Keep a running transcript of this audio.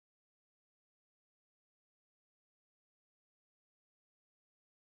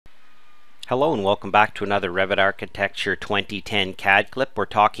Hello and welcome back to another Revit Architecture 2010 CAD clip. We're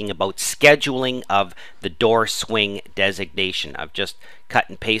talking about scheduling of the door swing designation. I've just cut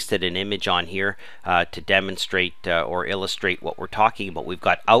and pasted an image on here to demonstrate or illustrate what we're talking about. We've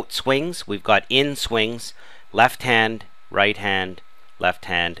got out swings, we've got in swings, left hand, right hand, left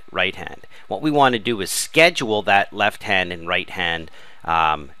hand, right hand. What we want to do is schedule that left hand and right hand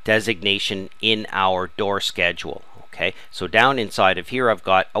designation in our door schedule. Okay, so down inside of here I've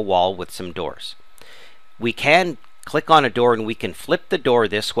got a wall with some doors. We can click on a door and we can flip the door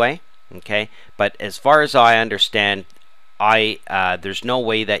this way, okay, but as far as I understand, there's no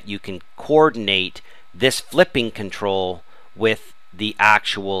way that you can coordinate this flipping control with the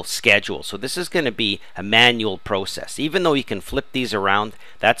actual schedule. So this is going to be a manual process. Even though you can flip these around,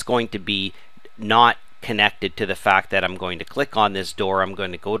 that's going to be not connected to the fact that I'm going to click on this door. I'm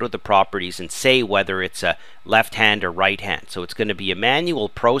going to go to the properties and say whether it's a left hand or right hand. So it's going to be a manual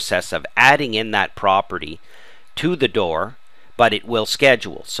process of adding in that property to the door, but it will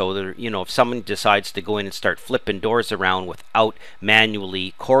schedule. So there, if someone decides to go in and start flipping doors around without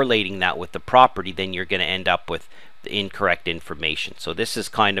manually correlating that with the property, then you're going to end up with the incorrect information. So this is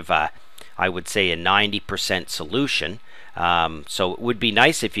kind of I would say a 90% solution. So it would be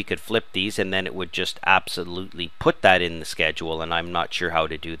nice if you could flip these and then it would just absolutely put that in the schedule, and I'm not sure how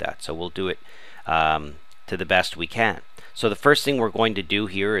to do that. So we'll do it to the best we can. So the first thing we're going to do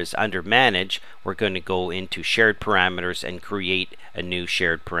here is under Manage, we're going to go into Shared Parameters and create a new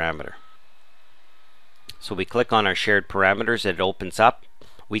shared parameter. So we click on our shared parameters, it opens up.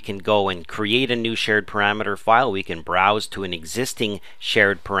 We can go and create a new shared parameter file. We can browse to an existing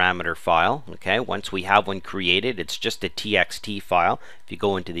shared parameter file. Okay, once we have one created, it's just a txt file. If you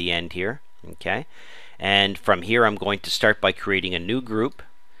go into the end here, okay, and from here I'm going to start by creating a new group,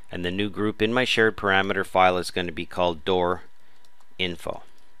 and the new group in my shared parameter file is going to be called Door Info.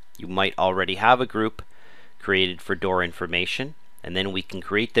 You might already have a group created for door information, and then we can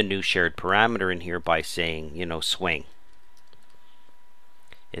create the new shared parameter in here by saying, swing.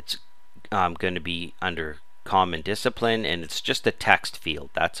 It's going to be under Common Discipline, and it's just a text field.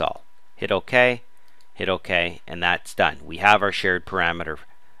 That's all. Hit OK, and that's done. We have our shared parameter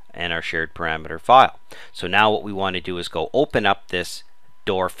and our shared parameter file. So now what we want to do is go open up this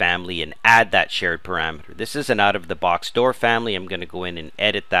door family and add that shared parameter. This is an out-of-the-box door family. I'm going to go in and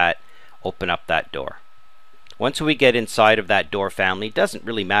edit that, open up that door. Once we get inside of that door family, it doesn't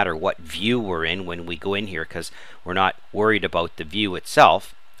really matter what view we're in when we go in here, because we're not worried about the view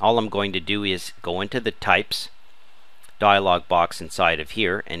itself. All I'm going to do is go into the Types dialog box inside of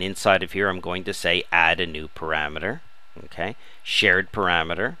here, and inside of here I'm going to say Add a new parameter, okay, Shared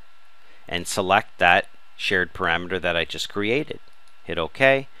Parameter, and select that shared parameter that I just created. Hit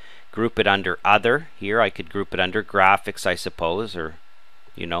OK. Group it under Other. Here I could group it under Graphics, I suppose, or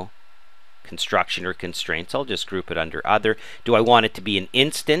Construction or Constraints. I'll just group it under Other. Do I want it to be an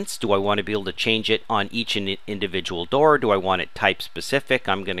instance? Do I want to be able to change it on each individual door? Do I want it type specific?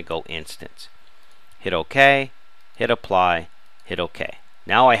 I'm going to go Instance. Hit OK, hit Apply, hit OK.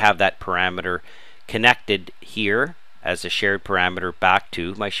 Now I have that parameter connected here as a shared parameter back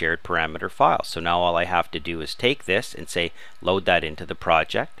to my shared parameter file. So now all I have to do is take this and say load that into the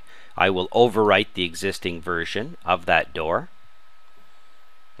project. I will overwrite the existing version of that door.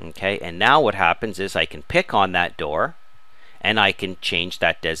 Okay, and now what happens is I can pick on that door and I can change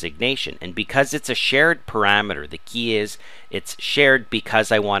that designation. And because it's a shared parameter, the key is it's shared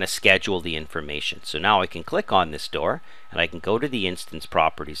because I want to schedule the information. So now I can click on this door and I can go to the instance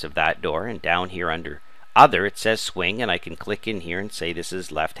properties of that door, and down here under Other it says Swing, and I can click in here and say this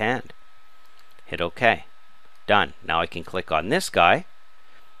is left hand. Hit OK. Done. Now I can click on this guy,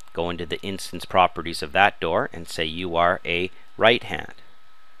 go into the instance properties of that door and say you are a right hand.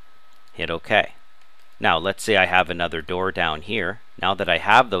 Hit OK. Now let's say I have another door down here. Now that I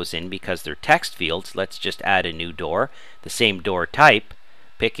have those in, because they're text fields, let's just add a new door, the same door type,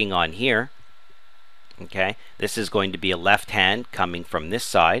 picking on here. Okay, this is going to be a left hand coming from this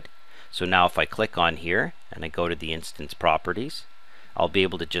side. So now if I click on here and I go to the instance properties, I'll be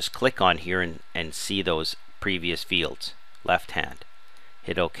able to just click on here and see those previous fields. Left hand.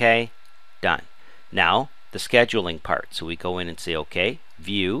 Hit OK. Done. Now the scheduling part. So we go in and say OK,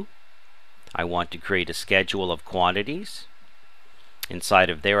 View. I want to create a schedule of quantities. Inside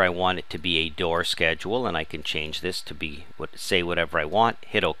of there I want it to be a door schedule, and I can change this to be say whatever I want.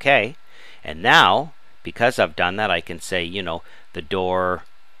 Hit OK. And now because I've done that, I can say the door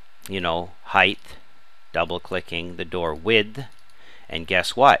height, double clicking, the door width, and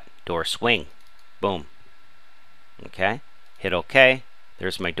guess what? Door swing. Boom. Okay, hit OK.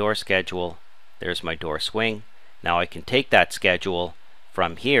 There's my door schedule. There's my door swing. Now I can take that schedule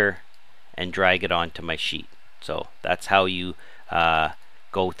from here and drag it onto my sheet. So that's how you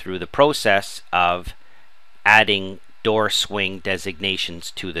go through the process of adding door swing designations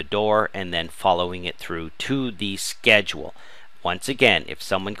to the door and then following it through to the schedule. Once again, if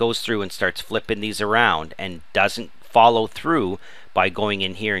someone goes through and starts flipping these around and doesn't follow through by going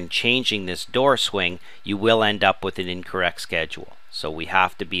in here and changing this door swing, you will end up with an incorrect schedule. So we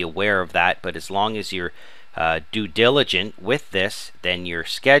have to be aware of that, but as long as you're due diligent with this, then your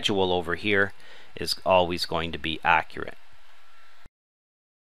schedule over here is always going to be accurate.